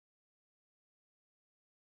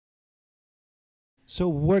So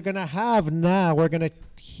we're going to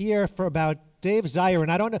hear for about Dave Zirin.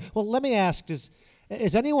 I don't know. Well, let me ask, is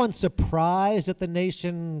anyone surprised that the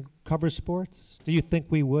nation covers sports? Do you think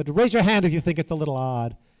we would? Raise your hand if you think it's a little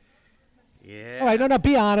odd. Yeah. All right, no,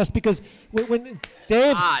 be honest, because when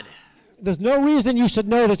Dave... Odd. There's no reason you should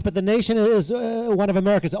know this, but The Nation is one of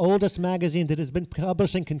America's oldest magazines that has been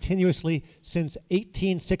publishing continuously since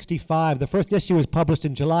 1865. The first issue was published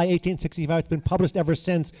in July 1865. It's been published ever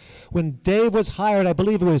since. When Dave was hired, I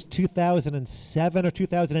believe it was 2007 or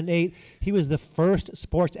 2008, he was the first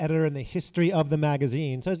sports editor in the history of the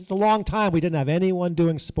magazine. So it's a long time we didn't have anyone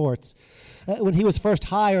doing sports. When he was first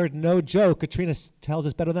hired, no joke, Katrina tells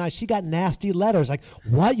us better than I, she got nasty letters like,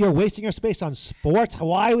 what, you're wasting your space on sports?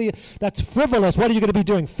 Why are you, that's frivolous. What are you going to be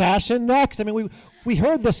doing, fashion next? I mean, we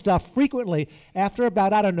heard this stuff frequently. After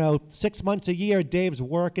about, I don't know, 6 months, a year, Dave's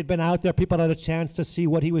work had been out there. People had a chance to see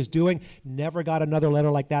what he was doing. Never got another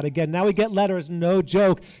letter like that again. Now we get letters, no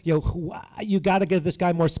joke. You got to give this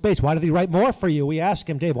guy more space. Why did he write more for you? We asked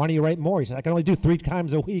him, Dave, why don't you write more? He said, I can only do 3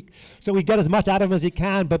 times a week. So we get as much out of him as he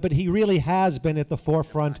can, but he really has been at the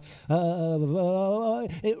forefront. I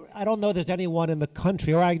don't know if there's anyone in the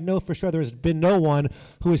country, or I know for sure there's been no one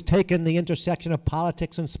who has taken the intersection of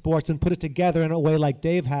politics and sports and put it together in a way like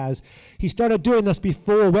Dave has. He started doing this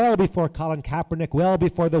well before Colin Kaepernick, well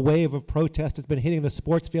before the wave of protest that's been hitting the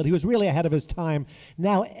sports field. He was really ahead of his time.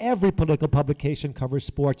 Now every political publication covers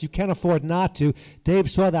sports. You can't afford not to.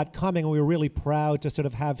 Dave saw that coming, and we were really proud to sort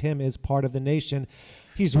of have him as part of The Nation.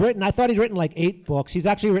 I thought he's written like 8 books. He's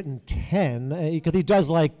actually written 10, because he does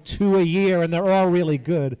like 2 a year, and they're all really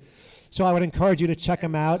good. So I would encourage you to check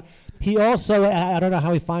him out. He also, I don't know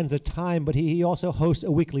how he finds the time, but he also hosts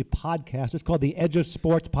a weekly podcast. It's called the Edge of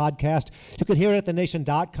Sports Podcast. You can hear it at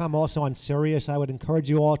thenation.com, also on Sirius. I would encourage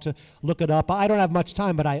you all to look it up. I don't have much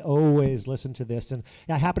time, but I always listen to this. And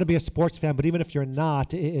I happen to be a sports fan, but even if you're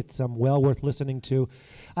not, it's well worth listening to.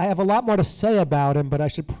 I have a lot more to say about him, but I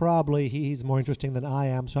should probably, he's more interesting than I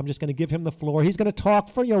am, so I'm just going to give him the floor. He's going to talk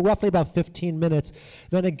for roughly about 15 minutes.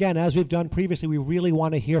 Then again, as we've done previously, we really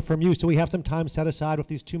want to hear from you. So we have some time set aside with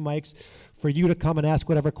these 2 mics for you to come and ask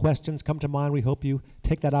whatever questions come to mind. We hope you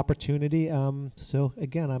take that opportunity. So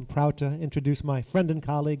again, I'm proud to introduce my friend and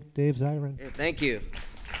colleague, Dave Zirin. Yeah, thank you.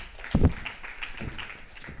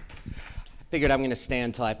 Figured I'm going to stand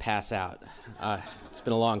until I pass out. It's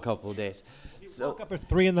been a long couple of days. He woke up at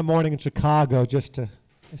 3 in the morning in Chicago just to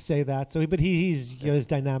say that. So, but he's as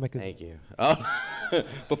dynamic as. Thank you. Oh,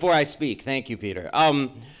 before I speak, thank you, Peter.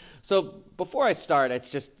 So before I start,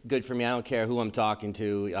 it's just good for me. I don't care who I'm talking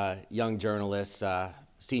to, young journalists,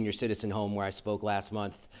 senior citizen home where I spoke last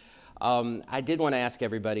month. I did want to ask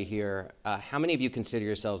everybody here, how many of you consider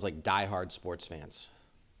yourselves like diehard sports fans?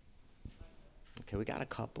 Okay, we got a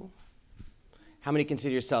couple. How many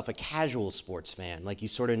consider yourself a casual sports fan? Like you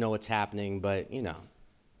sort of know what's happening, but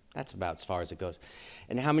that's about as far as it goes.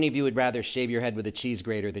 And how many of you would rather shave your head with a cheese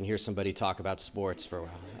grater than hear somebody talk about sports for a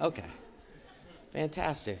while? Okay.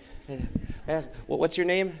 Fantastic. Well, what's your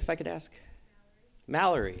name, if I could ask?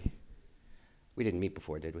 Mallory. We didn't meet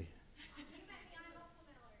before, did we?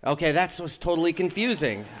 Okay, that was totally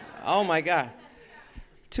confusing. Oh, my God.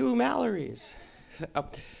 2 Mallorys.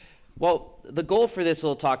 Well, the goal for this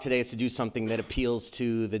little talk today is to do something that appeals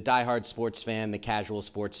to the diehard sports fan, the casual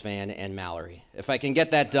sports fan, and Mallory. If I can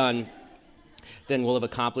get that done, then we'll have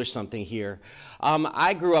accomplished something here.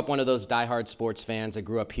 I grew up one of those diehard sports fans. I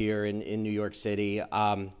grew up here in New York City,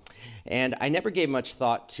 and I never gave much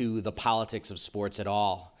thought to the politics of sports at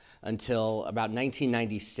all until about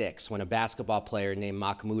 1996, when a basketball player named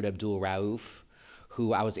Mahmoud Abdul-Rauf,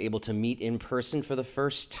 who I was able to meet in person for the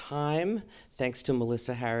first time, thanks to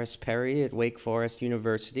Melissa Harris Perry at Wake Forest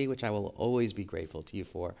University, which I will always be grateful to you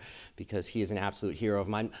for, because he is an absolute hero of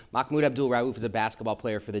mine. Mahmoud Abdul-Rauf is a basketball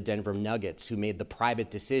player for the Denver Nuggets who made the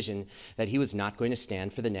private decision that he was not going to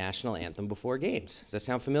stand for the national anthem before games. Does that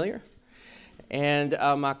sound familiar? And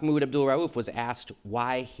Mahmoud Abdul-Rauf was asked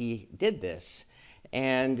why he did this.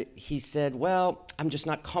 And he said, well, I'm just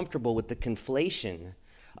not comfortable with the conflation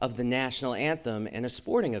of the national anthem and a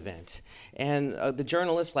sporting event. And the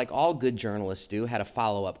journalist, like all good journalists do, had a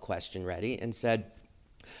follow-up question ready and said,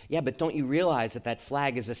 yeah, but don't you realize that that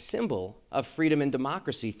flag is a symbol of freedom and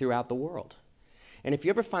democracy throughout the world? And if you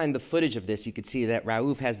ever find the footage of this, you could see that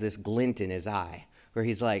Rauf has this glint in his eye, where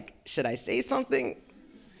he's like, should I say something?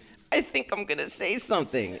 I think I'm gonna say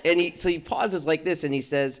something. And so he pauses like this and he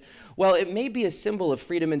says, well, it may be a symbol of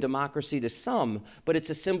freedom and democracy to some, but it's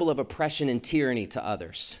a symbol of oppression and tyranny to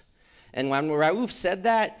others. And when Raouf said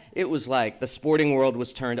that, it was like the sporting world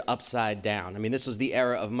was turned upside down. I mean, this was the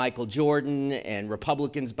era of Michael Jordan, and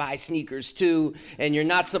Republicans buy sneakers too, and you're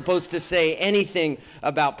not supposed to say anything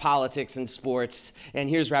about politics and sports. And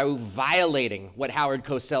here's Raouf violating what Howard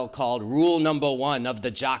Cosell called rule number 1 of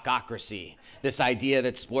the jockocracy, this idea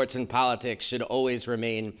that sports and politics should always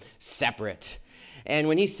remain separate. And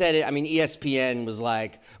when he said it, I mean, ESPN was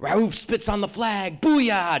like, Raouf spits on the flag,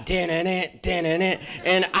 booyah, dan-an-it, dan-an-it.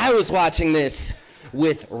 And I was watching this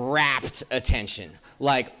with rapt attention.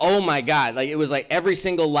 Like, oh my God, like it was like every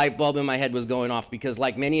single light bulb in my head was going off, because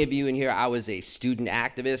like many of you in here, I was a student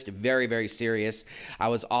activist, very, very serious. I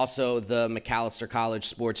was also the McAllister College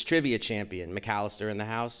sports trivia champion. McAllister in the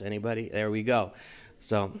house, anybody? There we go.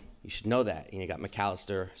 So you should know that. You got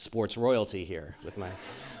McAllister sports royalty here with my...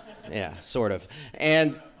 Yeah, sort of.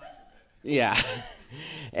 And yeah,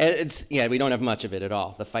 and we don't have much of it at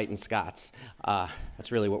all. The fighting Scots.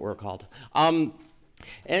 That's really what we're called.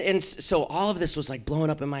 And so all of this was like blowing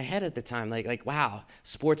up in my head at the time, like wow,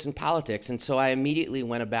 sports and politics. And so I immediately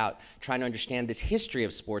went about trying to understand this history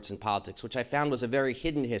of sports and politics, which I found was a very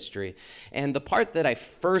hidden history. And the part that I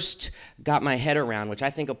first got my head around, which I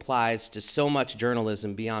think applies to so much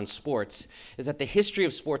journalism beyond sports, is that the history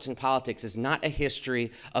of sports and politics is not a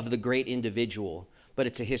history of the great individual, but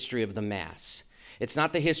it's a history of the mass. It's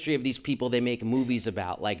not the history of these people they make movies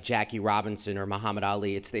about, like Jackie Robinson or Muhammad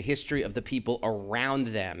Ali. It's the history of the people around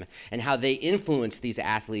them and how they influence these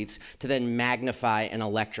athletes to then magnify and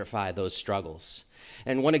electrify those struggles.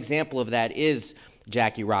 And one example of that is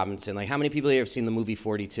Jackie Robinson. Like, how many people here have seen the movie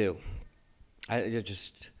 42?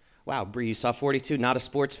 Wow, Bree, you saw 42? Not a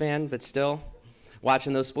sports fan, but still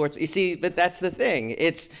watching those sports. You see, but that's the thing.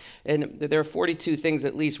 And there are 42 things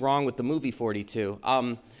at least wrong with the movie 42.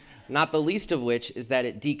 Not the least of which is that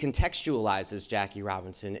it decontextualizes Jackie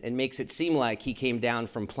Robinson and makes it seem like he came down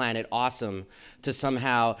from Planet Awesome to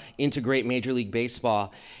somehow integrate Major League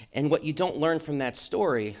Baseball. And what you don't learn from that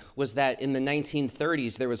story was that in the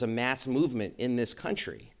 1930s, there was a mass movement in this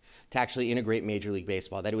country to actually integrate Major League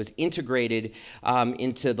Baseball, that it was integrated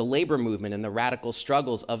into the labor movement and the radical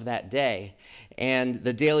struggles of that day. And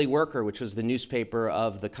the Daily Worker, which was the newspaper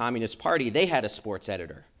of the Communist Party, they had a sports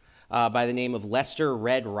editor by the name of Lester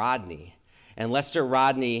Red Rodney. And Lester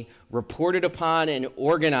Rodney reported upon and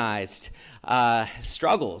organized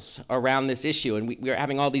struggles around this issue. And we were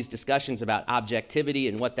having all these discussions about objectivity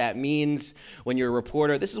and what that means when you're a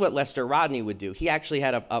reporter. This is what Lester Rodney would do. He actually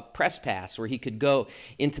had a press pass where he could go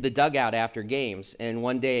into the dugout after games. And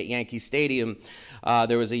one day at Yankee Stadium,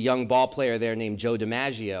 there was a young ball player there named Joe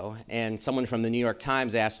DiMaggio. And someone from the New York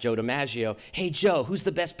Times asked Joe DiMaggio, "Hey, Joe, who's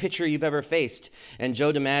the best pitcher you've ever faced?" And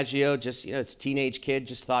Joe DiMaggio, just, it's a teenage kid,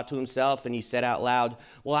 just thought to himself, and he said out loud,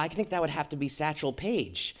 "Well, I think that would have to be Satchel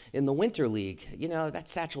Paige in the Winter League. That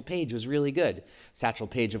Satchel Paige was really good." Satchel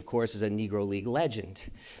Paige, of course, is a Negro League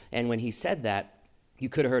legend. And when he said that, you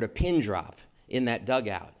could have heard a pin drop in that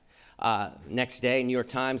dugout. Next day, New York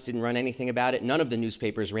Times didn't run anything about it. None of the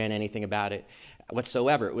newspapers ran anything about it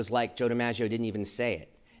whatsoever. It was like Joe DiMaggio didn't even say it,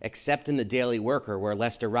 except in the Daily Worker, where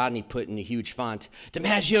Lester Rodney put in a huge font,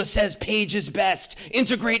 "DiMaggio says Page is best.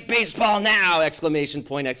 Integrate baseball now!" Exclamation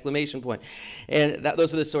point, exclamation point. And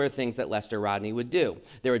those are the sort of things that Lester Rodney would do.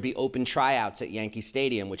 There would be open tryouts at Yankee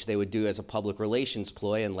Stadium, which they would do as a public relations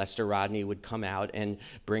ploy, and Lester Rodney would come out and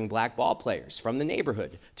bring black ball players from the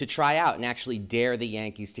neighborhood to try out and actually dare the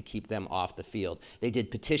Yankees to keep them off the field. They did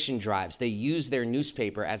petition drives. They used their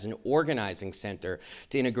newspaper as an organizing center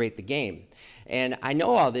to integrate the game. And I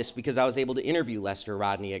know all this because I was able to interview Lester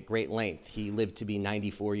Rodney at great length. He lived to be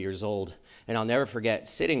 94 years old. And I'll never forget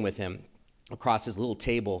sitting with him across his little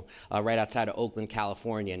table right outside of Oakland,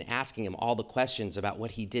 California, and asking him all the questions about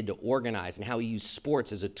what he did to organize and how he used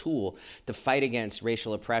sports as a tool to fight against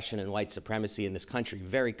racial oppression and white supremacy in this country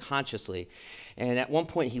very consciously. And at one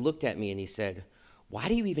point he looked at me and he said, "Why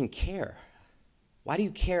do you even care? Why do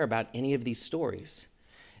you care about any of these stories?"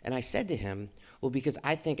 And I said to him, "Well, because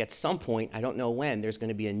I think at some point, I don't know when, there's going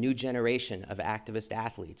to be a new generation of activist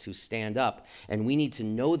athletes who stand up, and we need to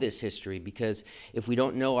know this history, because if we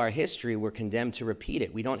don't know our history, we're condemned to repeat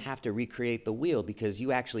it. We don't have to recreate the wheel, because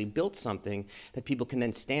you actually built something that people can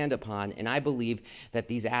then stand upon." And I believe that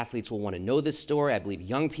these athletes will want to know this story. I believe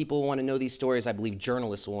young people will want to know these stories. I believe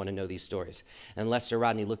journalists will want to know these stories. And Lester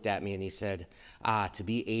Rodney looked at me and he said, "To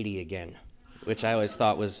be 80 again," which I always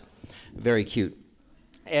thought was very cute.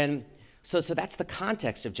 And so that's the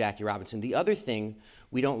context of Jackie Robinson. The other thing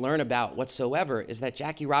we don't learn about whatsoever is that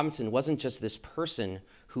Jackie Robinson wasn't just this person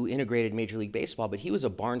who integrated Major League Baseball, but he was a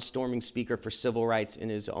barnstorming speaker for civil rights in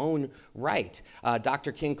his own right.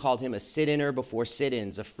 Dr. King called him a sit-inner before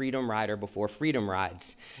sit-ins, a freedom rider before freedom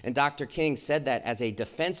rides. And Dr. King said that as a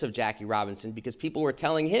defense of Jackie Robinson because people were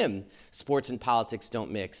telling him sports and politics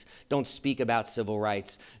don't mix, don't speak about civil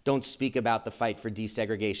rights, don't speak about the fight for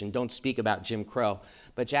desegregation, don't speak about Jim Crow.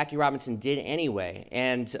 But Jackie Robinson did anyway,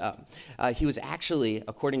 and he was actually,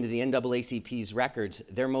 according to the NAACP's records,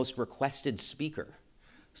 their most requested speaker.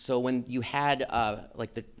 So when you had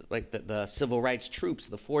the civil rights troops,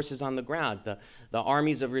 the forces on the ground, the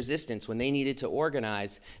armies of resistance, when they needed to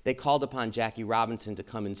organize, they called upon Jackie Robinson to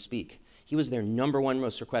come and speak. He was their #1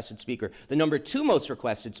 most requested speaker. The #2 most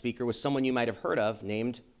requested speaker was someone you might have heard of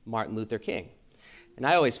named Martin Luther King. And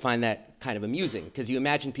I always find that kind of amusing because you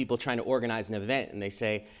imagine people trying to organize an event and they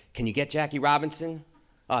say, can you get Jackie Robinson?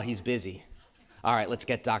 Oh, he's busy. All right, let's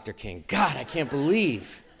get Dr. King. God, I can't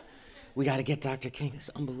believe we got to get Dr. King. It's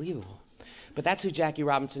unbelievable. But that's who Jackie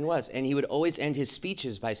Robinson was. And he would always end his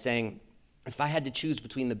speeches by saying, if I had to choose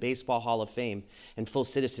between the Baseball Hall of Fame and full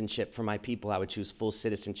citizenship for my people, I would choose full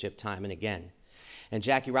citizenship time and again. And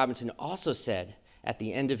Jackie Robinson also said at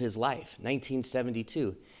the end of his life,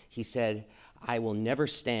 1972, he said, I will never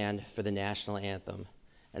stand for the national anthem,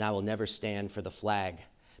 and I will never stand for the flag,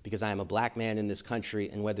 because I am a black man in this country,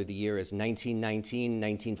 and whether the year is 1919,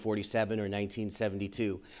 1947, or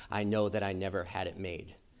 1972, I know that I never had it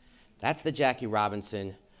made. That's the Jackie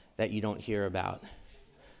Robinson that you don't hear about.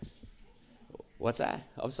 What's that?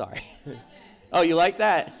 Oh, sorry. Oh, you like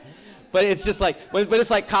that? But it's just like, but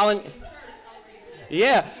it's like Colin.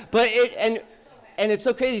 Yeah, but and it's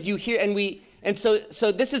so crazy. You hear, and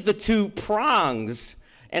so this is the two prongs,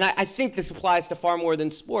 and I think this applies to far more than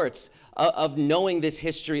sports. Of knowing this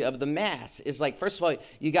history of the mass is like, first of all,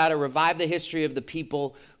 you got to revive the history of the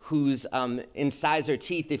people whose incisor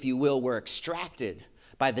teeth, if you will, were extracted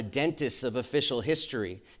by the dentists of official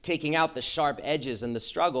history, taking out the sharp edges and the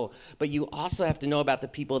struggle. But you also have to know about the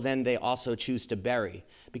people then they also choose to bury.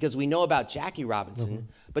 Because we know about Jackie Robinson,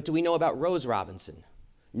 but do we know about Rose Robinson?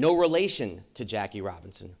 No relation to Jackie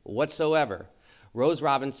Robinson whatsoever. Rose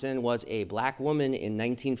Robinson was a black woman in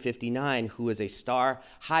 1959 who was a star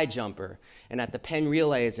high jumper. And at the Penn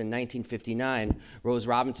Relays in 1959, Rose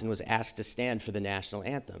Robinson was asked to stand for the national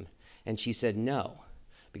anthem. And she said no,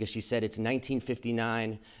 because she said it's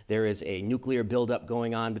 1959, there is a nuclear buildup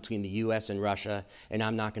going on between the US and Russia, and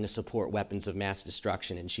I'm not going to support weapons of mass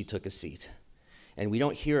destruction. And she took a seat. And we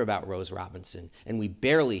don't hear about Rose Robinson, and we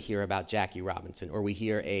barely hear about Jackie Robinson, or we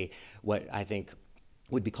hear what I think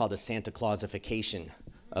would be called a Santa Clausification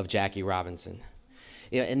of Jackie Robinson.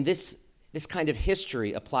 You know, and this kind of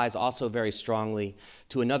history applies also very strongly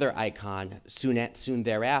to another icon soon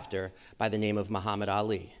thereafter by the name of Muhammad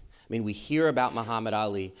Ali. I mean, we hear about Muhammad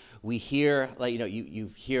Ali. We hear, like,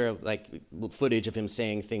 you hear like footage of him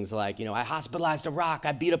saying things like, I hospitalized a rock,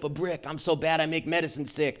 I beat up a brick, I'm so bad I make medicine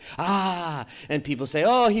sick. And people say,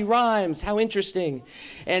 oh, he rhymes, how interesting.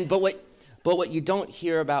 But what you don't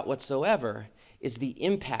hear about whatsoever is the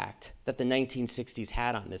impact that the 1960s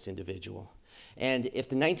had on this individual. And if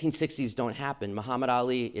the 1960s don't happen, Muhammad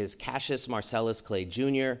Ali is Cassius Marcellus Clay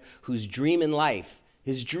Jr., whose dream in life,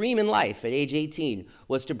 his dream in life at age 18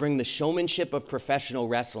 was to bring the showmanship of professional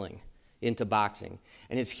wrestling into boxing.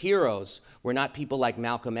 And his heroes were not people like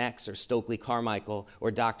Malcolm X or Stokely Carmichael or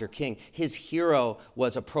Dr. King. His hero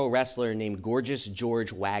was a pro wrestler named Gorgeous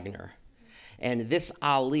George Wagner. And this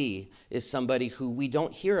Ali is somebody who we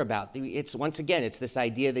don't hear about. Once again, it's this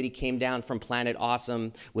idea that he came down from Planet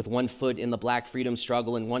Awesome with one foot in the Black freedom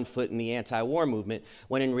struggle and one foot in the anti-war movement,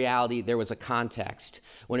 when in reality there was a context,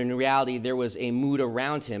 when in reality there was a mood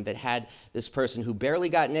around him that had this person who barely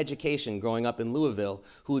got an education growing up in Louisville,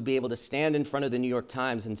 who would be able to stand in front of the New York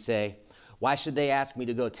Times and say, why should they ask me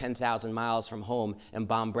to go 10,000 miles from home and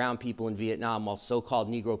bomb brown people in Vietnam while so-called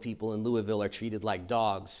Negro people in Louisville are treated like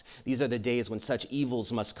dogs? These are the days when such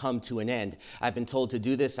evils must come to an end. I've been told to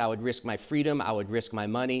do this. I would risk my freedom. I would risk my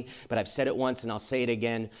money. But I've said it once and I'll say it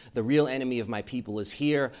again. The real enemy of my people is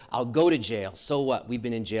here. I'll go to jail. So what? We've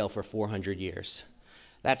been in jail for 400 years.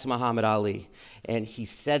 That's Muhammad Ali. And he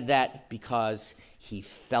said that because he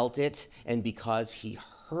felt it and because he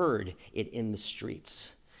heard it in the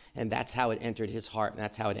streets. And that's how it entered his heart, and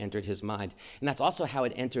that's how it entered his mind. And that's also how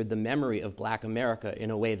it entered the memory of Black America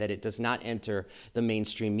in a way that it does not enter the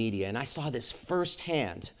mainstream media. And I saw this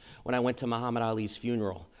firsthand when I went to Muhammad Ali's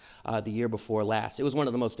funeral the year before last. It was one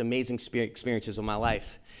of the most amazing experiences of my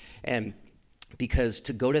life. And because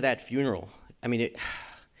to go to that funeral, I mean,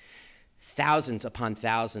 thousands upon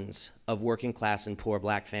thousands of working class and poor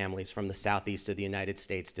Black families from the southeast of the United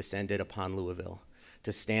States descended upon Louisville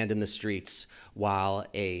to stand in the streets while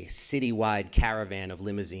a citywide caravan of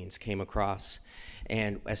limousines came across.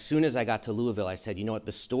 And as soon as I got to Louisville, I said, you know what,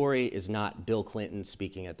 the story is not Bill Clinton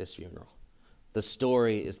speaking at this funeral. The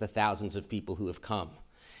story is the thousands of people who have come.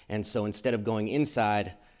 And so instead of going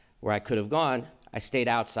inside where I could have gone, I stayed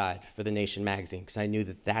outside for The Nation magazine because I knew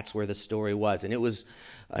that that's where the story was. And it was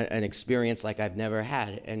an experience like I've never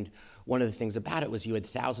had. And one of the things about it was you had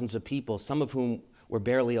thousands of people, some of whom were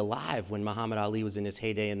barely alive when Muhammad Ali was in his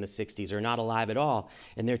heyday in the 60s, or not alive at all,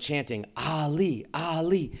 and they're chanting, Ali,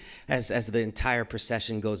 Ali, as the entire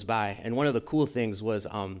procession goes by. And one of the cool things was,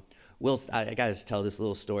 I gotta tell this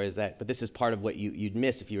little story, but this is part of what you'd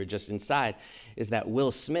miss if you were just inside, is that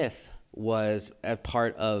Will Smith was a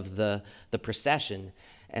part of the procession,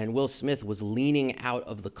 and Will Smith was leaning out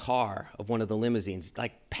of the car of one of the limousines,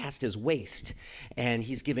 like past his waist, and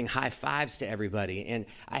he's giving high fives to everybody. And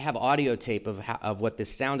I have audio tape of what this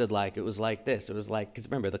sounded like. It was like this. It was like, because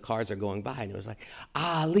remember, the cars are going by, and it was like,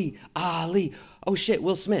 Ali, Ali, oh shit,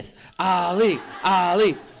 Will Smith, Ali,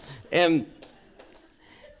 Ali. And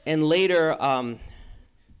later, and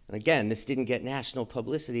again, this didn't get national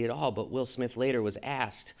publicity at all, but Will Smith later was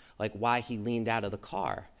asked like why he leaned out of the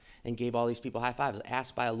car and gave all these people high fives,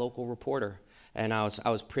 asked by a local reporter. And I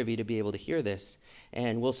was privy to be able to hear this.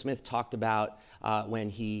 And Will Smith talked about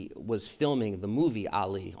when he was filming the movie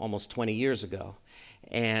Ali almost 20 years ago.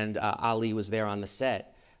 And Ali was there on the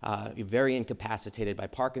set, very incapacitated by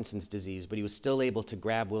Parkinson's disease, but he was still able to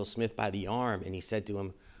grab Will Smith by the arm, and he said to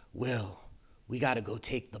him, Will, we gotta go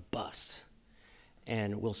take the bus.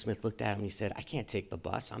 And Will Smith looked at him and he said, I can't take the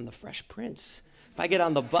bus, I'm the Fresh Prince. If I get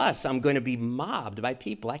on the bus, I'm going to be mobbed by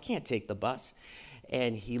people. I can't take the bus.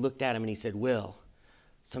 And he looked at him and he said, Will,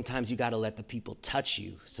 sometimes you got to let the people touch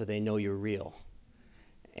you so they know you're real.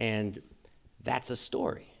 And that's a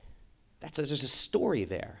story. There's a story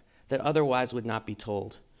there that otherwise would not be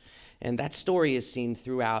told. And that story is seen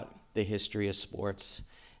throughout the history of sports.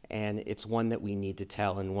 And it's one that we need to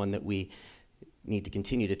tell, and one that we need to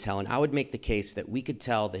continue to tell. And I would make the case that we could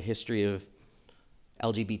tell the history of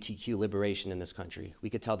LGBTQ liberation in this country. We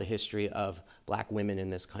could tell the history of black women in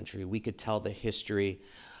this country. We could tell the history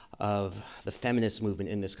of the feminist movement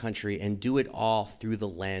in this country, and do it all through the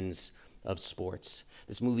lens of sports.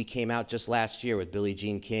 This movie came out just last year with Billie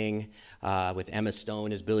Jean King, with Emma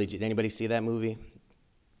Stone as Billie Jean. Did anybody see that movie?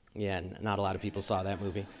 Yeah, not a lot of people saw that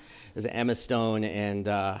movie. It was Emma Stone and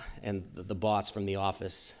the boss from The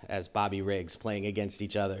Office as Bobby Riggs playing against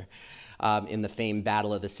each other in the famed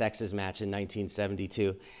Battle of the Sexes match in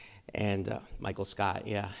 1972, and Michael Scott,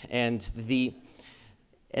 yeah. But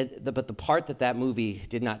the part that movie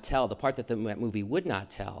did not tell, the part that movie would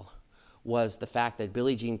not tell, was the fact that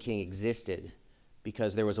Billie Jean King existed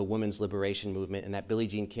because there was a women's liberation movement, and that Billie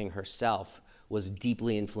Jean King herself was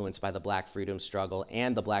deeply influenced by the black freedom struggle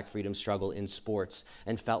and the black freedom struggle in sports,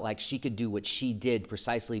 and felt like she could do what she did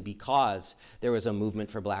precisely because there was a movement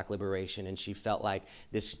for black liberation, and she felt like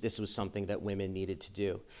this was something that women needed to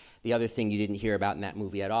do. The other thing you didn't hear about in that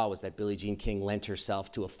movie at all was that Billie Jean King lent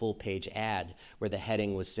herself to a full-page ad where the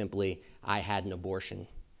heading was simply, I had an abortion,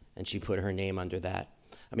 and she put her name under that.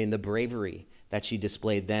 I mean, the bravery that she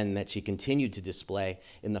displayed then, that she continued to display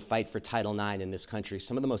in the fight for Title IX in this country,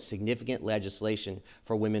 some of the most significant legislation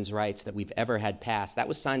for women's rights that we've ever had passed, that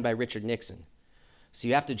was signed by Richard Nixon. So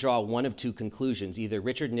you have to draw one of two conclusions. Either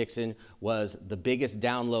Richard Nixon was the biggest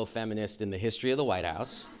down-low feminist in the history of the White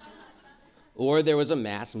House, or there was a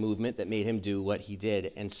mass movement that made him do what he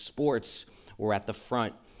did, and sports were at the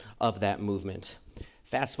front of that movement.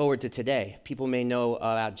 Fast forward to today, people may know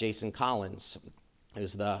about Jason Collins. He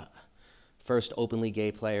was the first openly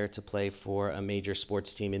gay player to play for a major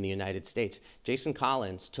sports team in the United States. Jason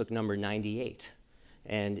Collins took number 98.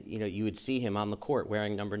 And you would see him on the court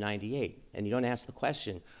wearing number 98. And you don't ask the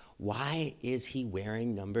question, why is he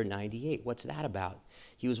wearing number 98? What's that about?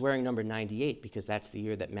 He was wearing number 98 because that's the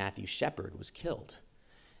year that Matthew Shepard was killed.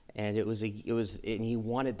 And and he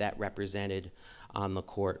wanted that represented on the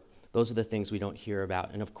court. Those are the things we don't hear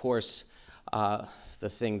about. And of course, the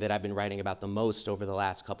thing that I've been writing about the most over the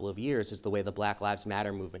last couple of years is the way the Black Lives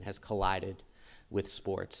Matter movement has collided with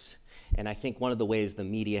sports. And I think one of the ways the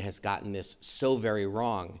media has gotten this so very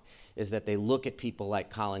wrong is that they look at people like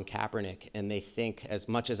Colin Kaepernick and they think, as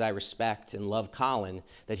much as I respect and love Colin,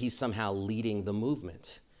 that he's somehow leading the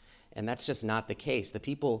movement. And that's just not the case.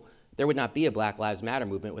 There would not be a Black Lives Matter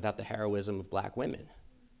movement without the heroism of black women,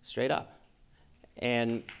 straight up.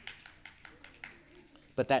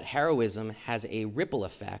 But but that heroism has a ripple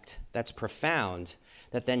effect that's profound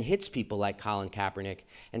that then hits people like Colin Kaepernick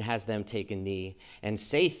and has them take a knee and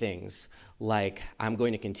say things like, I'm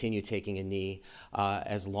going to continue taking a knee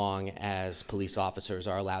as long as police officers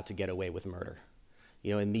are allowed to get away with murder.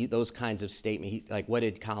 You know, and those kinds of statements, like what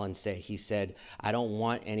did Colin say? He said, I don't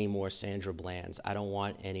want any more Sandra Blands. I don't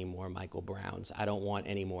want any more Michael Browns. I don't want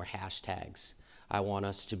any more hashtags. I want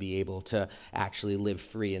us to be able to actually live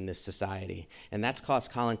free in this society. And that's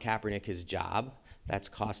cost Colin Kaepernick his job. That's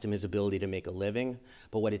cost him his ability to make a living.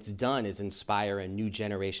 But what it's done is inspire a new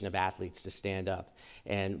generation of athletes to stand up.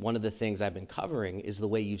 And one of the things I've been covering is the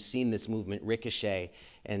way you've seen this movement ricochet.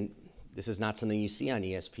 And this is not something you see on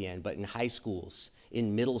ESPN, but in high schools,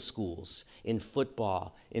 in middle schools, in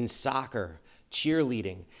football, in soccer,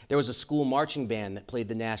 cheerleading. There was a school marching band that played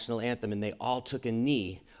the national anthem, and they all took a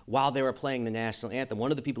knee while they were playing the national anthem.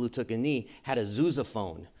 One of the people who took a knee had a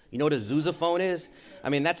sousaphone. You know what a sousaphone is? I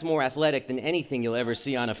mean, that's more athletic than anything you'll ever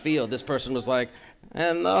see on a field. This person was like,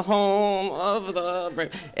 and the home of the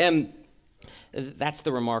brave. And that's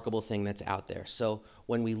the remarkable thing that's out there. So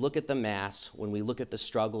when we look at the mass, when we look at the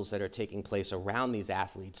struggles that are taking place around these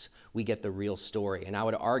athletes, we get the real story. And I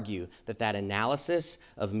would argue that that analysis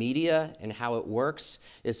of media and how it works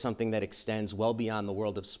is something that extends well beyond the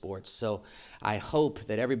world of sports. So I hope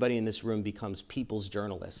that everybody in this room becomes people's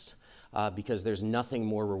journalists. Because there's nothing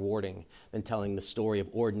more rewarding than telling the story of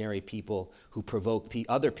ordinary people who provoke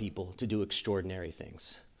other people to do extraordinary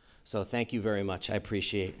things. So thank you very much. I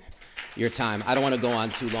appreciate your time. I don't want to go on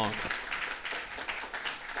too long.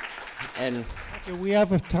 And okay, we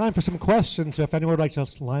have time for some questions, so if anyone would like to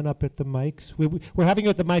line up at the mics. We're having you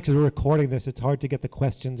at the mics as we're recording this. It's hard to get the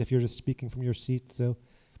questions if you're just speaking from your seat, so.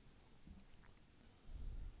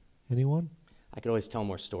 Anyone? I could always tell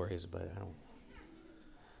more stories, but I don't.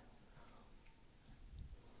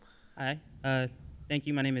 Hi, thank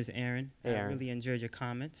you. My name is Aaron. Hey, Aaron. I really enjoyed your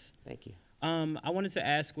comments. Thank you. I wanted to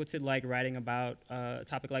ask, what's it like writing about a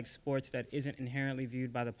topic like sports that isn't inherently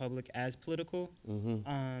viewed by the public as political,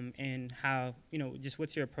 and how, just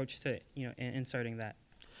what's your approach to, inserting that?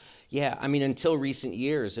 Yeah, I mean, until recent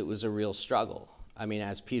years, it was a real struggle. I mean,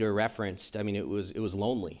 as Peter referenced, I mean, it was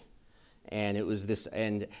lonely, and it was this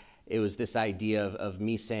idea of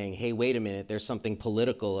me saying, hey, wait a minute, there's something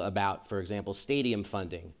political about, for example, stadium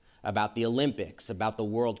funding, about the Olympics, about the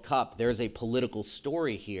World Cup. There's a political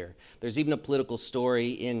story here. There's even a political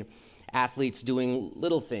story in athletes doing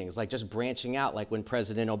little things, like just branching out, like when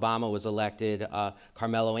President Obama was elected,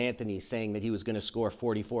 Carmelo Anthony saying that he was going to score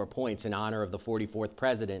 44 points in honor of the 44th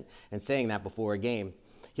president, and saying that before a game.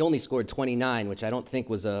 He only scored 29, which I don't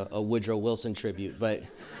think was a Woodrow Wilson tribute, but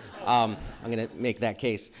I'm going to make that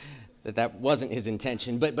case that wasn't his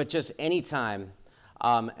intention. But just any time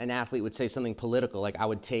an athlete would say something political, like I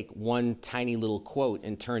would take one tiny little quote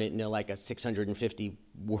and turn it into like a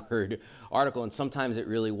 650-word article, and sometimes it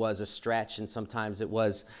really was a stretch, and sometimes it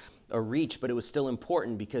was a reach, but it was still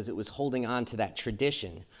important because it was holding on to that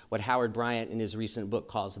tradition, what Howard Bryant in his recent book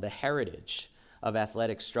calls the heritage of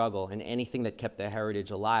athletic struggle, and anything that kept the heritage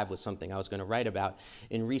alive was something I was going to write about.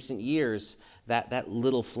 In recent years, that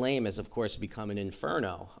little flame has, of course, become an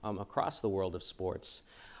inferno across the world of sports.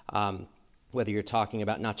 Whether you're talking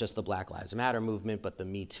about not just the Black Lives Matter movement, but the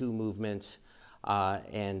Me Too movement,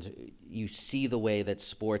 and you see the way that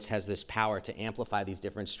sports has this power to amplify these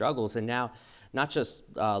different struggles. And now, not just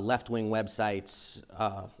left-wing websites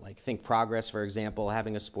like Think Progress, for example,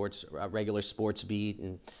 having a regular sports beat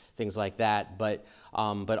and things like that, but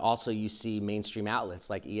also you see mainstream outlets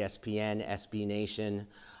like ESPN, SB Nation,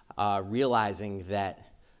 realizing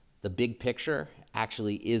that the big picture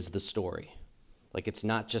actually is the story. Like, it's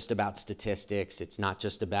not just about statistics. It's not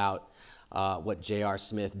just about what J.R.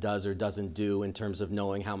 Smith does or doesn't do in terms of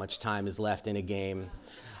knowing how much time is left in a game,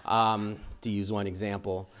 to use one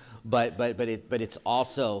example. But it's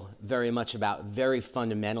also very much about, very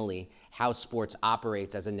fundamentally, how sports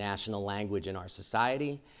operates as a national language in our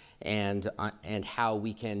society, and how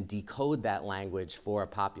we can decode that language for a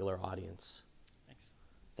popular audience. Thanks.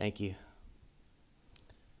 Thank you.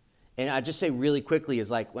 And I'd just say really quickly is,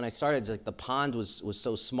 like, when I started, like, the pond was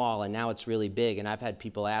so small, and now it's really big. And I've had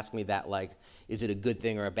people ask me that, like, is it a good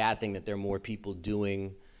thing or a bad thing that there are more people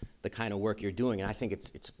doing the kind of work you're doing? And I think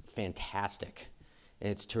it's fantastic. And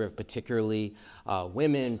it's terrific, particularly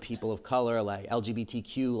women, people of color, like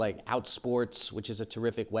LGBTQ, like Outsports, which is a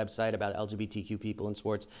terrific website about LGBTQ people in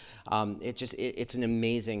sports. It's an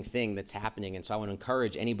amazing thing that's happening. And so I want to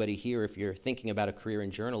encourage anybody here, if you're thinking about a career in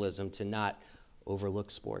journalism, to not overlook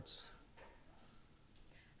sports.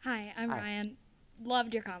 Hi, I'm Ryan.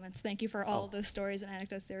 Loved your comments. Thank you for all of those stories and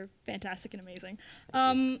anecdotes. They're fantastic and amazing.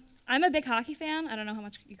 I I'm a big hockey fan. I don't know how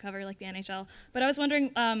much you cover like the NHL, but I was wondering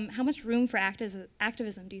how much room for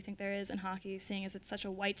activism do you think there is in hockey, seeing as it's such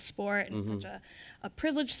a white sport and it's such a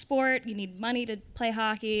privileged sport. You need money to play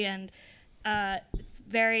hockey, and it's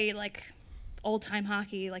very like old-time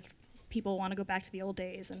hockey, like people want to go back to the old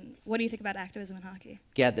days. And what do you think about activism in hockey?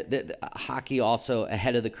 Yeah, the hockey also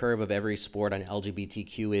ahead of the curve of every sport on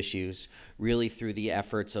LGBTQ issues, really through the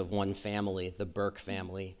efforts of one family, the Burke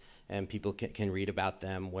family, and people can read about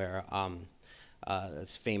them, where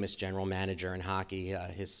this famous general manager in hockey,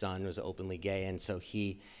 his son was openly gay, and so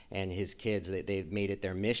he and his kids, they made it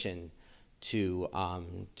their mission to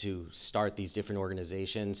start these different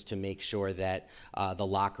organizations to make sure that the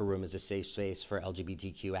locker room is a safe space for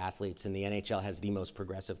LGBTQ athletes. And the NHL has the most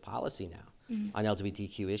progressive policy now on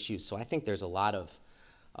LGBTQ issues. So I think there's a lot of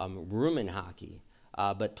room in hockey.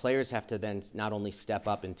 But players have to then not only step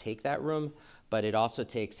up and take that room, but it also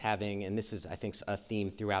takes having, and this is, I think, a theme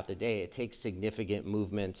throughout the day, it takes significant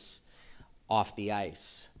movements off the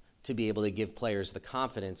ice to be able to give players the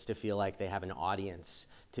confidence to feel like they have an audience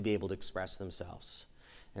to be able to express themselves.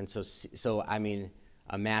 And so I mean,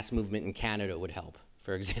 a mass movement in Canada would help,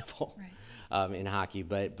 for example, right. In hockey.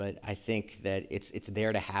 But I think that it's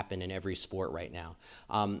there to happen in every sport right now.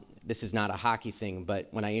 This is not a hockey thing, but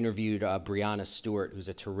when I interviewed Breanna Stewart, who's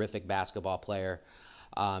a terrific basketball player,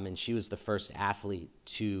 and she was the first athlete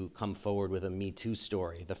to come forward with a Me Too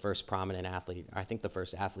story, the first prominent athlete, I think the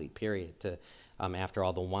first athlete, period, to after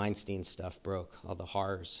all the Weinstein stuff broke, all the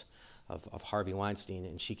horrors of Harvey Weinstein,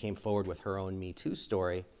 and she came forward with her own Me Too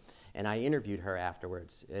story, and I interviewed her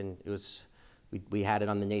afterwards, and it was, we had it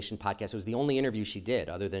on the Nation podcast. It was the only interview she did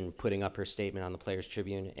other than putting up her statement on the Players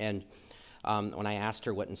Tribune, and when I asked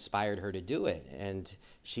her what inspired her to do it, and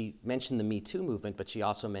she mentioned the Me Too movement, but she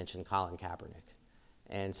also mentioned Colin Kaepernick.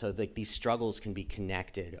 And so these struggles can be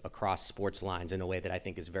connected across sports lines in a way that I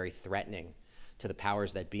think is very threatening to the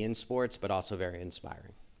powers that be in sports, but also very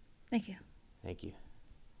inspiring. Thank you. Thank you.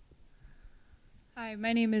 Hi,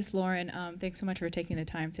 my name is Lauren. Thanks so much for taking the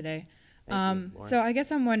time today. So I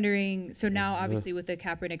guess I'm wondering, so now obviously with the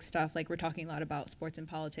Kaepernick stuff, like we're talking a lot about sports and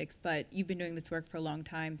politics, but you've been doing this work for a long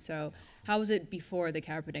time. So how was it before the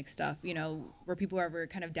Kaepernick stuff? You know, were people ever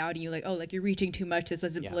kind of doubting you, like, oh, like you're reaching too much, this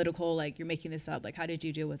isn't political, like you're making this up? Like, how did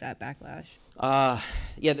you deal with that backlash?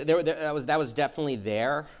 Yeah, that was definitely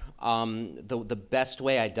there. The best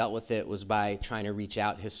way I dealt with it was by trying to reach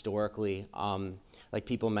out historically. Like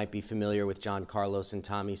people might be familiar with John Carlos and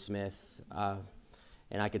Tommy Smith.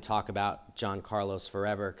 And I could talk about John Carlos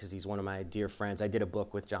forever because he's one of my dear friends. I did a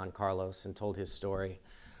book with John Carlos and told his story.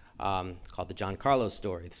 It's called The John Carlos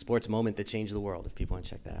Story, the sports moment that changed the world, if people want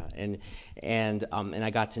to check that out. And I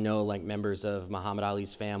got to know like members of Muhammad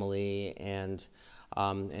Ali's family and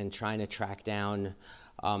trying to track down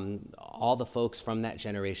all the folks from that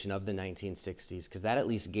generation of the 1960s, because that at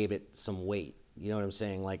least gave it some weight. You know what I'm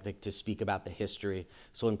saying? Like to speak about the history.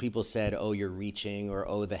 So when people said, oh, you're reaching, or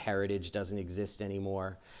oh, the heritage doesn't exist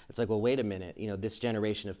anymore, it's like, well, wait a minute. You know, this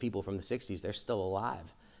generation of people from the 60s, they're still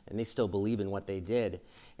alive and they still believe in what they did.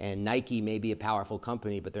 And Nike may be a powerful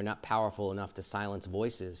company, but they're not powerful enough to silence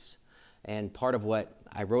voices. And part of what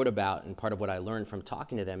I wrote about and part of what I learned from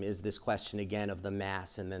talking to them is this question again of the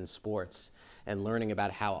mass and then sports, and learning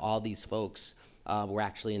about how all these folks were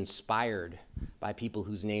actually inspired by people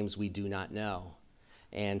whose names we do not know.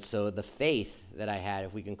 And so the faith that I had,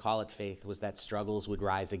 if we can call it faith, was that struggles would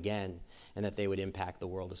rise again and that they would impact the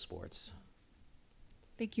world of sports.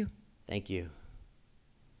 Thank you. Thank you.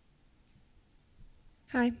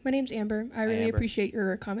 Hi, my name's Amber. I really Amber. appreciate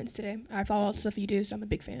your comments today. I follow all the stuff you do, so I'm a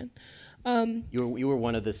big fan. You were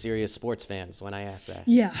one of the serious sports fans when I asked that.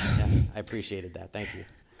 Yeah. I appreciated that. Thank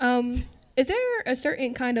you. Is there a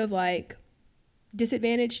certain kind of like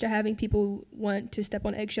disadvantage to having people want to step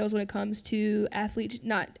on eggshells when it comes to athletes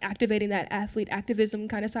not activating that athlete activism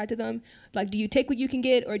kind of side to them? Like, do you take what you can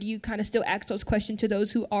get, or do you kind of still ask those questions to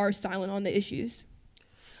those who are silent on the issues?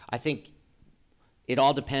 I think it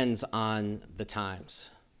all depends on the times.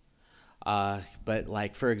 But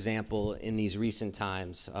like, for example, in these recent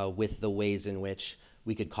times, with the ways in which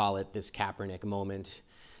we could call it this Kaepernick moment,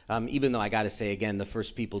 even though I got to say, again, the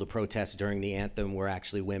first people to protest during the anthem were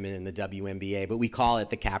actually women in the WNBA, but we call it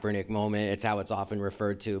the Kaepernick moment. It's how it's often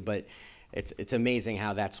referred to, but it's amazing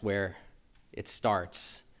how that's where it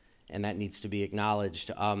starts, and that needs to be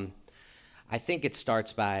acknowledged. I think it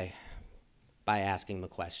starts by asking the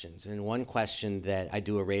questions. And one question that I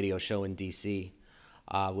do a radio show in D.C.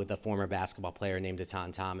 With a former basketball player named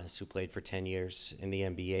Etan Thomas, who played for 10 years in the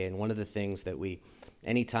NBA. And one of the things that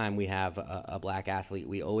anytime we have a black athlete,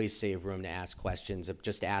 we always save room to ask questions of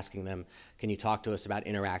just asking them, can you talk to us about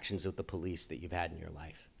interactions with the police that you've had in your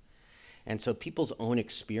life? And so people's own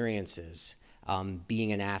experiences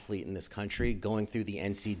being an athlete in this country, going through the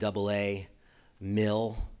NCAA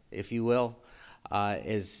mill, if you will,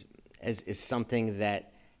 is something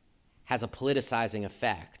that has a politicizing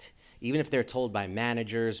effect. Even if they're told by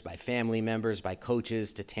managers, by family members, by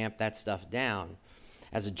coaches to tamp that stuff down.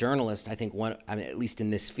 As a journalist, I think at least in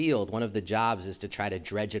this field, one of the jobs is to try to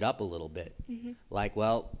dredge it up a little bit. Mm-hmm. Like,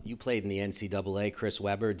 well, you played in the NCAA, Chris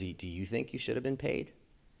Webber, do you think you should have been paid?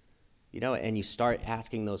 You know, and you start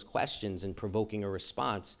asking those questions and provoking a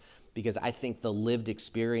response, because I think the lived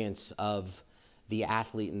experience of the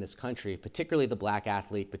athlete in this country, particularly the black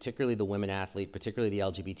athlete, particularly the women athlete, particularly the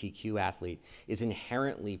LGBTQ athlete, is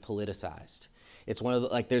inherently politicized. It's one of the,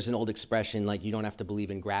 like, there's an old expression, like, you don't have to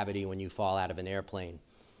believe in gravity when you fall out of an airplane.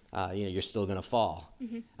 You know, you're still gonna fall.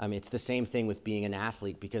 Mm-hmm. I mean, it's the same thing with being an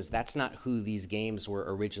athlete, because that's not who these games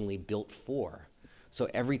were originally built for. So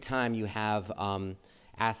every time you have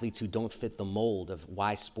athletes who don't fit the mold of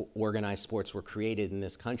why organized sports were created in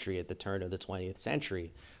this country at the turn of the 20th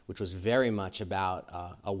century, which was very much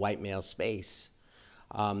about a white male space,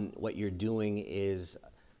 what you're doing is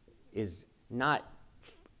not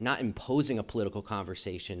imposing a political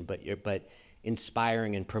conversation, but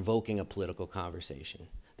inspiring and provoking a political conversation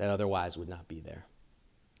that otherwise would not be there.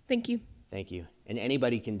 Thank you. Thank you. And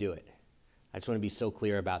anybody can do it. I just want to be so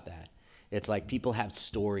clear about that. It's like people have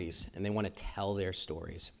stories and they want to tell their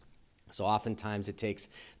stories. So oftentimes it takes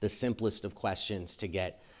the simplest of questions to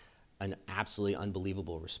get an absolutely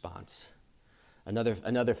unbelievable response.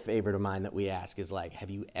 Another favorite of mine that we ask is like, have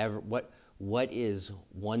you ever, what is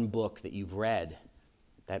one book that you've read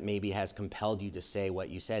that maybe has compelled you to say what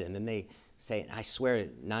you said? And then they say, I swear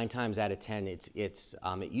 9 times out of 10, it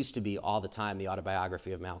used to be all the time the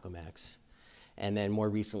autobiography of Malcolm X. And then more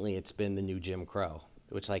recently, it's been the new Jim Crow,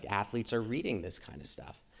 which, like, athletes are reading this kind of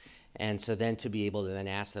stuff. And so then to be able to then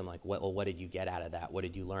ask them, like, what did you get out of that? What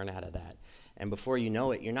did you learn out of that? And before you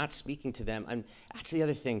know it, you're not speaking to them. And that's the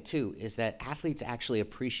other thing, too, is that athletes actually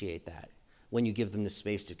appreciate that when you give them the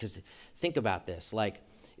space to, because think about this, like,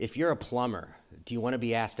 if you're a plumber, do you want to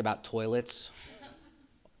be asked about toilets?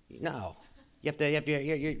 No.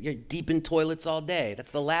 You're deep in toilets all day.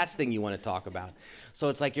 That's the last thing you want to talk about. So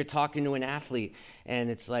it's like you're talking to an athlete,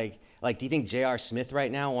 and it's like, do you think J.R. Smith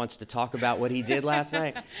right now wants to talk about what he did last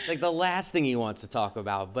night? It's like the last thing he wants to talk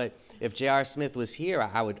about. But if J.R. Smith was here,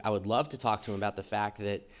 I would love to talk to him about the fact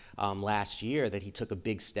that last year that he took a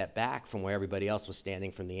big step back from where everybody else was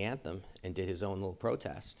standing from the anthem and did his own little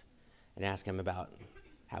protest, and ask him about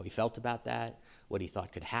how he felt about that, what he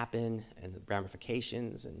thought could happen, and the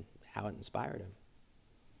ramifications, and how it inspired him.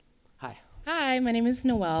 Hi. Hi, my name is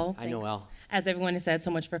Noelle. Hi, Noelle. As everyone has said, so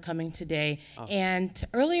much for coming today. Oh. And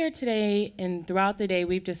earlier today and throughout the day,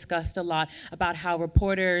 we've discussed a lot about how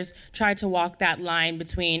reporters try to walk that line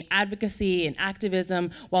between advocacy and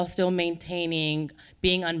activism while still maintaining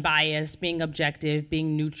being unbiased, being objective,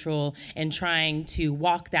 being neutral, and trying to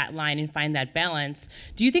walk that line and find that balance.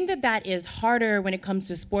 Do you think that that is harder when it comes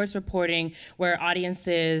to sports reporting, where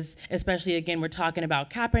audiences, especially again, we're talking about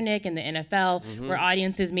Kaepernick and the NFL, where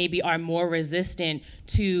audiences maybe are more resistant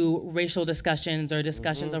to racial discussions or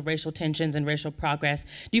discussions of racial tensions and racial progress?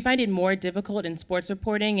 Do you find it more difficult in sports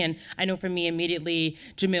reporting? And I know for me immediately,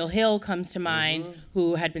 Jamil Hill comes to mind,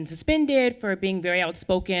 who had been suspended for being very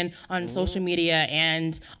outspoken on social media and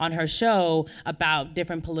on her show about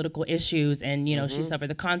different political issues, and you know she suffered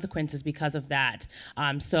the consequences because of that.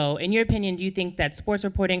 So in your opinion, do you think that sports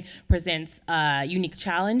reporting presents a unique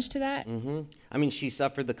challenge to that? I mean, she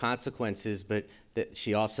suffered the consequences, but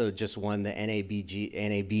she also just won the NABJ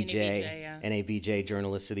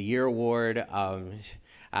Journalist of the Year award. I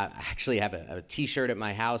actually have a T-shirt at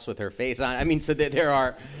my house with her face on. I mean, so there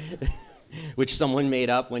are, which someone made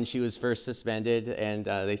up when she was first suspended, and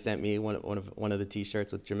they sent me one of the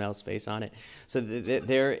T-shirts with Jamel's face on it. So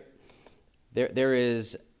there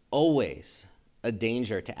is always a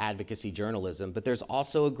danger to advocacy journalism, but there's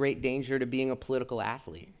also a great danger to being a political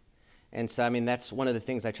athlete. And so, I mean, that's one of the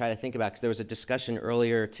things I try to think about, because there was a discussion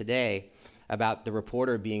earlier today about the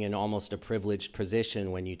reporter being in almost a privileged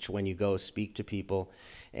position when you go speak to people.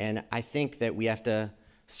 And I think that we have to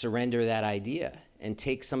surrender that idea and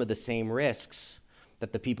take some of the same risks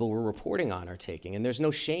that the people we're reporting on are taking. And there's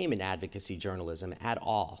no shame in advocacy journalism at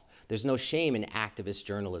all. There's no shame in activist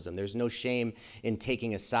journalism. There's no shame in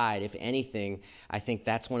taking a side. If anything, I think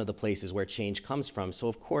that's one of the places where change comes from. So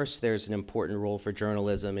of course there's an important role for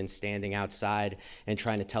journalism in standing outside and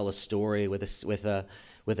trying to tell a story with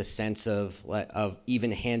a sense of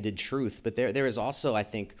even-handed truth. But there is also, I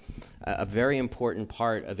think, a very important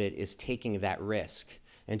part of it is taking that risk.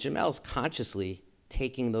 And Jamel's consciously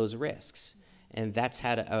taking those risks. And that's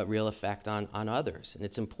had a real effect on others. And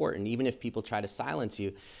it's important, even if people try to silence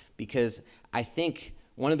you, because I think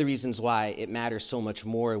one of the reasons why it matters so much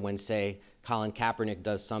more when, say, Colin Kaepernick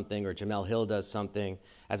does something or Jamel Hill does something,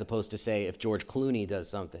 as opposed to, say, if George Clooney does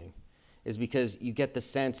something, is because you get the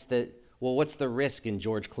sense that, well, what's the risk in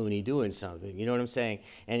George Clooney doing something? You know what I'm saying?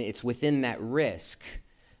 And it's within that risk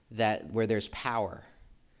where there's power.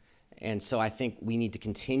 And so I think we need to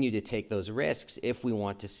continue to take those risks if we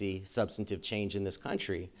want to see substantive change in this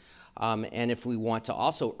country. And if we want to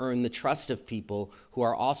also earn the trust of people who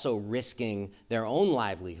are also risking their own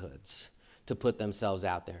livelihoods to put themselves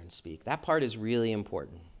out there and speak. That part is really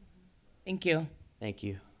important. Thank you. Thank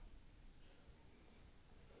you.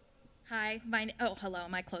 Hi, hello,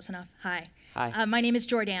 am I close enough? Hi. Hi. My name is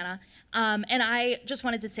Jordana, and I just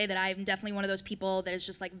wanted to say that I'm definitely one of those people that is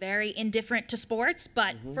just like very indifferent to sports,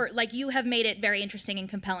 but for like you have made it very interesting and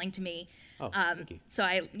compelling to me. Thank you. So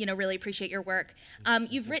I, really appreciate your work.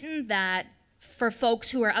 You've written that for folks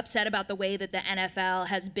who are upset about the way that the NFL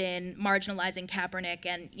has been marginalizing Kaepernick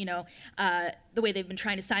and, the way they've been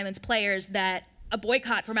trying to silence players, that a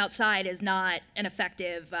boycott from outside is not an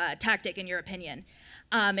effective tactic in your opinion.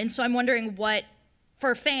 And so I'm wondering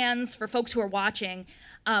for fans, for folks who are watching,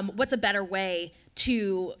 what's a better way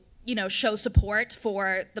to, show support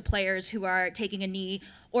for the players who are taking a knee,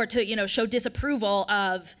 or to, show disapproval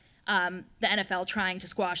of the NFL trying to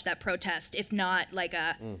squash that protest, if not like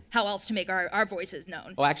how else to make our voices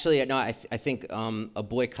known? Oh, actually, no, I think a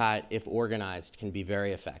boycott, if organized, can be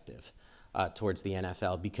very effective. Towards the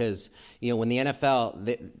NFL, because when the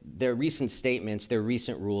NFL, their recent statements, their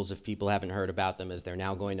recent rules, if people haven't heard about them, is they're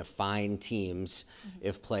now going to fine teams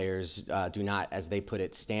if players do not, as they put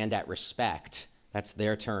it, stand at respect. That's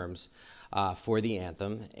their terms for the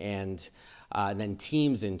anthem, and then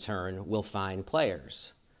teams in turn will fine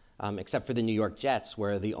players, except for the New York Jets,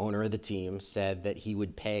 where the owner of the team said that he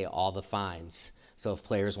would pay all the fines. So if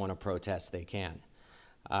players want to protest, they can,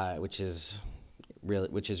 which is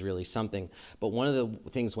really something. But one of the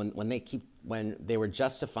things when they were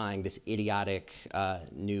justifying this idiotic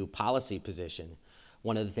new policy position,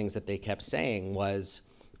 one of the things that they kept saying was,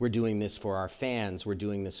 we're doing this for our fans, we're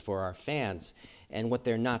doing this for our fans. And what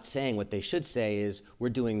they're not saying, what they should say is, we're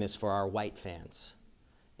doing this for our white fans.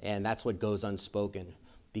 And that's what goes unspoken.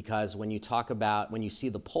 Because when you see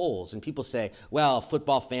the polls, and people say, well,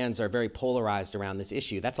 football fans are very polarized around this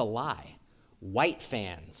issue, that's a lie. White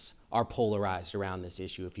fans are polarized around this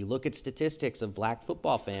issue. If you look at statistics of black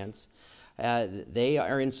football fans, they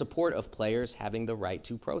are in support of players having the right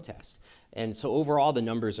to protest. And so overall, the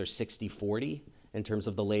numbers are 60-40 in terms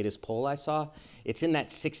of the latest poll I saw. It's in that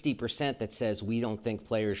 60% that says we don't think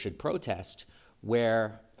players should protest,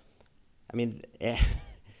 where,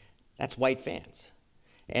 that's white fans.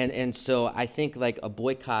 And so I think like a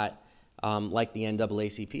boycott, like the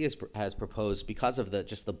NAACP has proposed, because of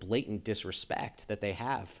just the blatant disrespect that they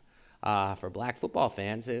have for black football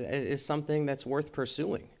fans, is something that's worth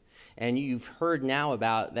pursuing. And you've heard now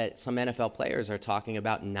about that some NFL players are talking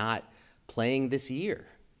about not playing this year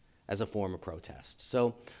as a form of protest.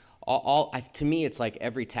 So to me, it's like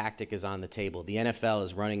every tactic is on the table. The NFL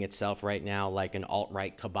is running itself right now like an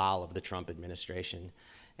alt-right cabal of the Trump administration.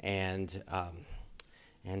 And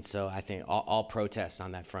so I think all protest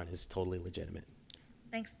on that front is totally legitimate.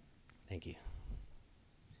 Thanks. Thank you.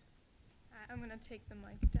 I'm going to take the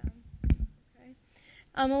mic down. Okay.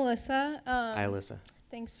 I'm Alyssa. Hi, Alyssa.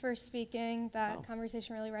 Thanks for speaking. That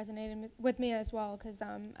conversation really resonated with me as well, because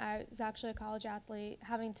I was actually a college athlete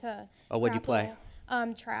having to what'd you play?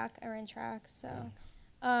 Track. I ran track. So,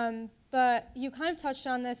 but you kind of touched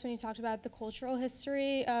on this when you talked about the cultural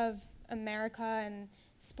history of America and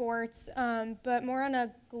sports, but more on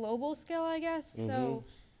a global scale, I guess. Mm-hmm. So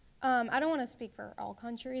I don't want to speak for all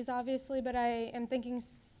countries, obviously, but I am thinking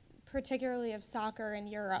particularly of soccer in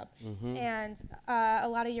Europe. Mm-hmm. And a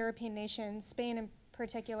lot of European nations, Spain in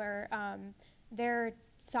particular, their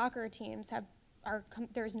soccer teams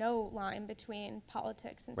there's no line between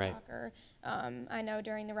politics and soccer. I know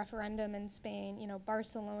during the referendum in Spain,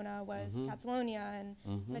 Barcelona was Catalonia,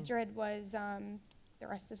 and Madrid was the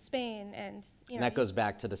rest of Spain, and that goes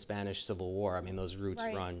back to the Spanish Civil War. I mean, those roots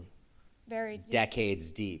run very deep. Decades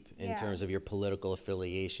deep in terms of your political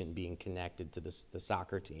affiliation being connected to the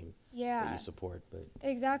soccer team that you support. But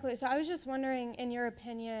exactly. So I was just wondering, in your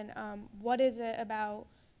opinion, what is it about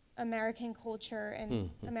American culture and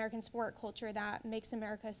American sport culture that makes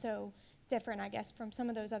America so different, I guess, from some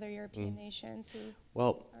of those other European nations?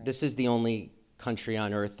 Well, this is the only country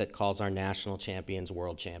on earth that calls our national champions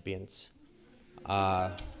world champions.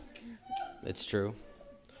 It's true.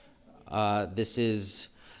 This is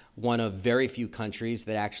one of very few countries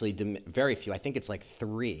that actually, very few, I think it's like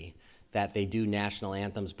 3, that they do national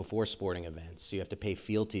anthems before sporting events. So you have to pay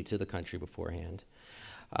fealty to the country beforehand.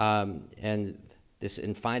 And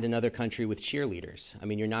find another country with cheerleaders. I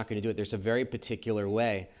mean, you're not going to do it. There's a very particular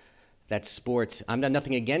way that sports, I'm not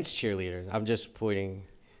nothing against cheerleaders. I'm just pointing,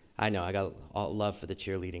 I know, I got all love for the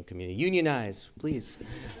cheerleading community. Unionize, please.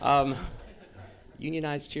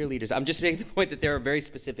 Unionize cheerleaders. I'm just making the point that there are very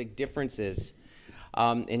specific differences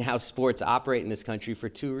in how sports operate in this country for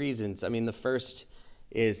 2 reasons. I mean, the first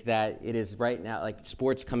is that it is right now, like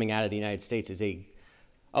sports coming out of the United States is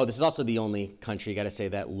this is also the only country, got to say,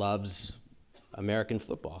 that loves American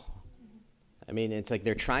football. I mean, it's like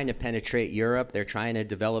they're trying to penetrate Europe. They're trying to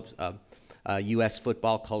develop U.S.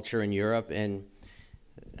 football culture in Europe. And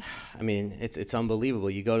I mean, it's unbelievable.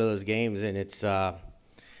 You go to those games and it's a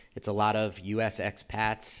lot of U.S.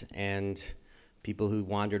 expats and people who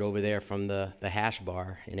wandered over there from the hash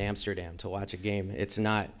bar in Amsterdam to watch a game. It's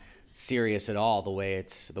not serious at all the way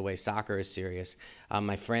soccer is serious.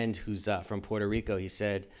 My friend who's from Puerto Rico, he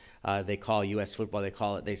said they call U.S. football,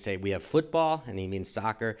 they say we have football, and he means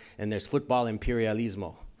soccer, and there's football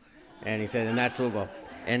imperialismo. And he said, and that's football.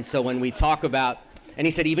 And so when we talk about, and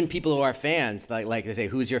he said even people who are fans, like they say,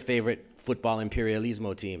 who's your favorite football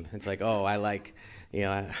imperialismo team? It's like, oh, I like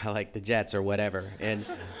the Jets or whatever. And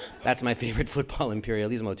that's my favorite football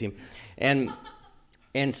imperialismo team.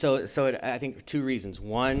 And so I think 2 reasons.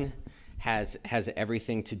 One has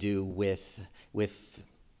everything to do with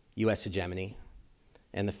U.S. hegemony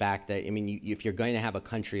and the fact that, I mean, if you're going to have a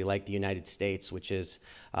country like the United States, which is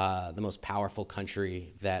the most powerful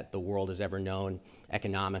country that the world has ever known,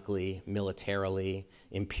 economically, militarily,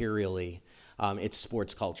 imperially, its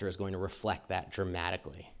sports culture is going to reflect that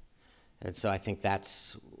dramatically. And so I think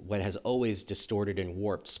that's what has always distorted and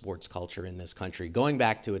warped sports culture in this country, going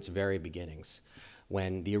back to its very beginnings,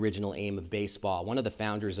 when the original aim of baseball, one of the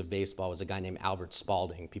founders of baseball was a guy named Albert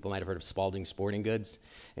Spalding. People might have heard of Spalding Sporting Goods.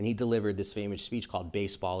 And he delivered this famous speech called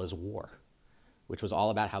Baseball is War, which was all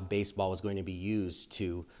about how baseball was going to be used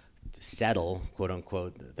to settle, quote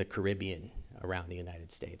unquote, the Caribbean around the United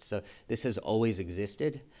States. So this has always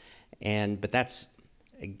existed. But that's,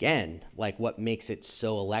 again, like what makes it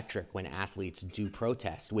so electric when athletes do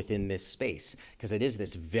protest within this space, because it is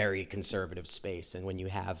this very conservative space. And when you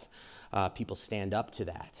have people stand up to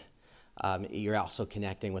that, you're also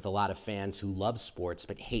connecting with a lot of fans who love sports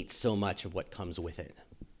but hate so much of what comes with it.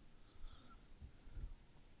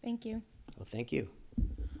 Thank you. Well, thank you.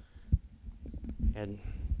 And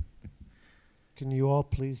can you all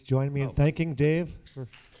please join me in thanking Dave?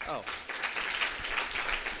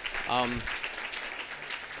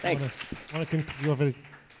 Thanks.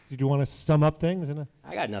 Did you want to sum up things?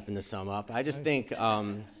 I got nothing to sum up. I just think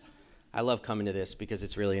I love coming to this because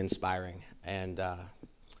it's really inspiring. And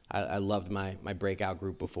I loved my breakout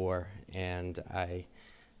group before, and I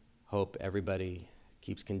hope everybody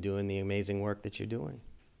keeps doing the amazing work that you're doing.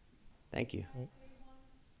 Thank you.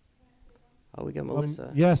 Oh, we got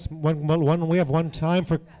Melissa. Yes, we have one time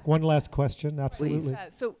for one last question. Absolutely.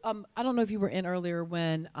 So I don't know if you were in earlier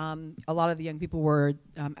when a lot of the young people were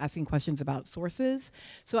asking questions about sources.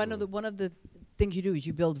 So I know that one of the things you do is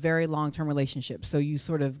you build very long-term relationships. So you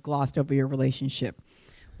sort of glossed over your relationship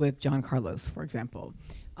with John Carlos, for example.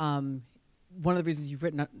 One of the reasons you've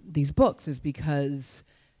written these books is because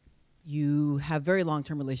you have very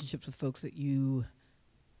long-term relationships with folks that you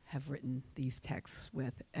have written these texts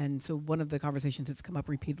with. And so one of the conversations that's come up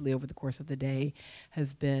repeatedly over the course of the day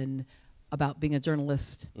has been about being a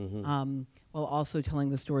journalist, while also telling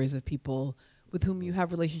the stories of people with whom you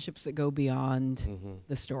have relationships that go beyond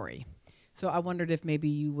the story. So I wondered if maybe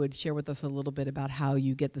you would share with us a little bit about how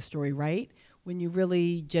you get the story right when you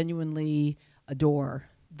really genuinely adore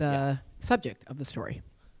the subject of the story.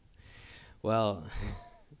 Well,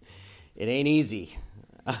 it ain't easy.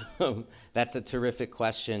 That's a terrific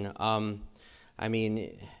question. I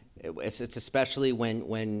mean, it's especially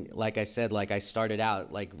when, like I said, like I started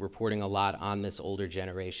out like reporting a lot on this older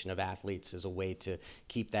generation of athletes as a way to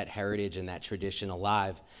keep that heritage and that tradition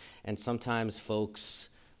alive. And sometimes folks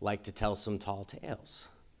like to tell some tall tales.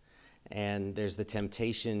 And there's the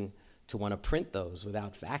temptation to want to print those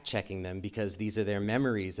without fact-checking them because these are their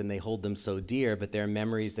memories and they hold them so dear, but they're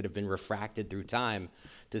memories that have been refracted through time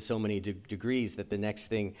to so many degrees that the next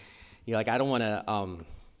thing, like I don't want to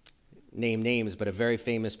name names, but a very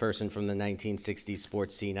famous person from the 1960s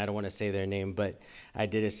sports scene, I don't want to say their name, but I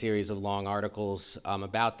did a series of long articles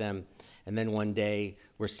about them. And then one day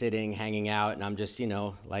we're sitting, hanging out, and I'm just,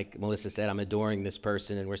 like Melissa said, I'm adoring this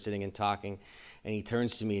person, and we're sitting and talking. And he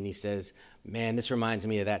turns to me and he says, "Man, this reminds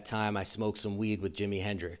me of that time I smoked some weed with Jimi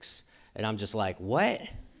Hendrix." And I'm just like, "What?"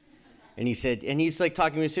 And he said, and he's like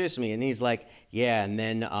talking to me seriously, and he's like, yeah, and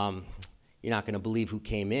then you're not going to believe who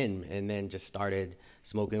came in and then just started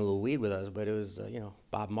smoking a little weed with us, but it was,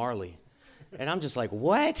 Bob Marley. And I'm just like,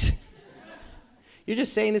 what? You're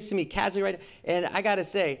just saying this to me casually right now? And I got to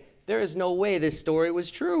say, there is no way this story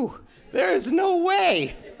was true. There is no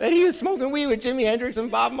way that he was smoking weed with Jimi Hendrix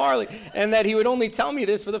and Bob Marley, and that he would only tell me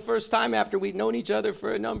this for the first time after we'd known each other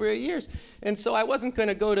for a number of years. And so I wasn't going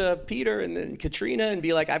to go to Peter and then Katrina and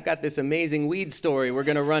be like, I've got this amazing weed story we're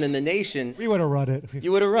going to run in the nation. We would have run it.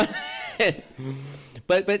 You would have run it.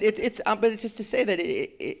 But it's just to say that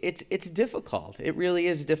it's difficult. It really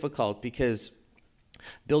is difficult because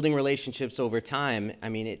building relationships over time, I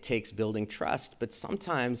mean, it takes building trust, but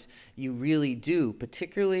sometimes you really do,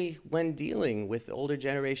 particularly when dealing with older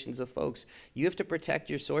generations of folks, you have to protect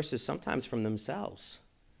your sources sometimes from themselves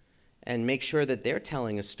and make sure that they're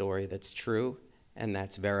telling a story that's true and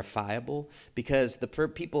that's verifiable, because the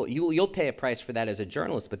people, you'll pay a price for that as a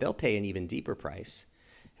journalist, but they'll pay an even deeper price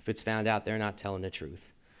if it's found out they're not telling the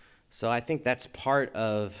truth. So I think that's part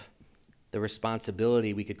of the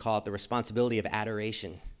responsibility, we could call it the responsibility of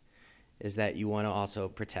adoration, is that you want to also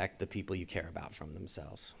protect the people you care about from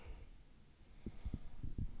themselves.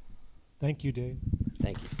 Thank you, Dave.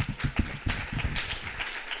 Thank you.